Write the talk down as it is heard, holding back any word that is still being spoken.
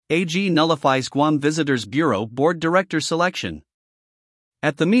AG nullifies Guam Visitors Bureau Board Director selection.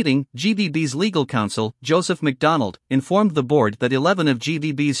 At the meeting, GVB's legal counsel, Joseph McDonald, informed the board that 11 of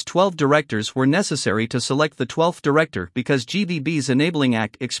GVB's 12 directors were necessary to select the 12th director because GVB's Enabling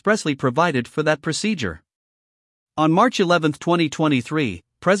Act expressly provided for that procedure. On March 11, 2023,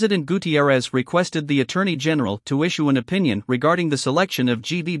 President Gutierrez requested the Attorney General to issue an opinion regarding the selection of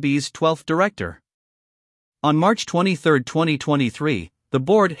GVB's 12th director. On March 23, 2023, the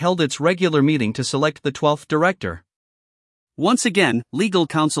board held its regular meeting to select the 12th director. Once again, legal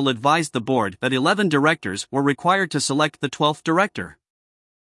counsel advised the board that 11 directors were required to select the 12th director.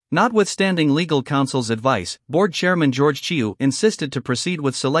 Notwithstanding legal counsel's advice, Board Chairman George Chiu insisted to proceed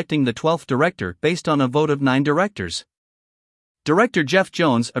with selecting the 12th director based on a vote of 9 directors. Director Jeff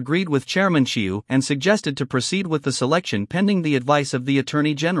Jones agreed with Chairman Chiu and suggested to proceed with the selection pending the advice of the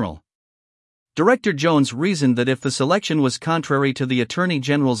Attorney General. Director Jones reasoned that if the selection was contrary to the Attorney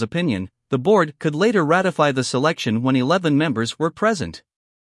General's opinion, the board could later ratify the selection when 11 members were present.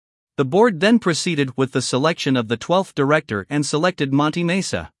 The board then proceeded with the selection of the 12th director and selected Monty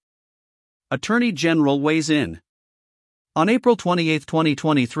Mesa. Attorney General weighs in. On April 28,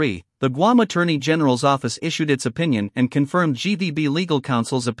 2023, the Guam Attorney General's office issued its opinion and confirmed GVB legal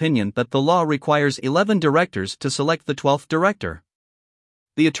counsel's opinion that the law requires 11 directors to select the 12th director.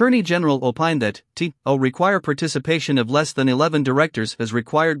 The Attorney General opined that to require participation of less than 11 directors as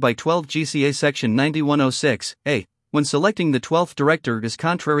required by 12 GCA Section 9106A, when selecting the 12th director is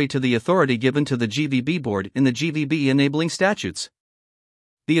contrary to the authority given to the GVB board in the GVB enabling statutes.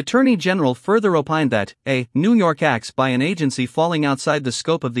 The Attorney General further opined that New York acts by an agency falling outside the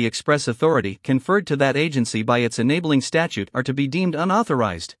scope of the express authority conferred to that agency by its enabling statute are to be deemed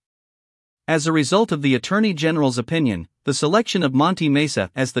unauthorized. As a result of the Attorney General's opinion, the selection of Monty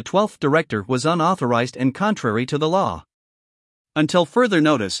Mesa as the 12th director was unauthorized and contrary to the law. Until further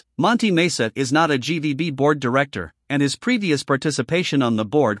notice, Monty Mesa is not a GVB board director, and his previous participation on the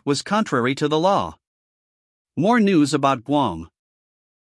board was contrary to the law. More news about Guam.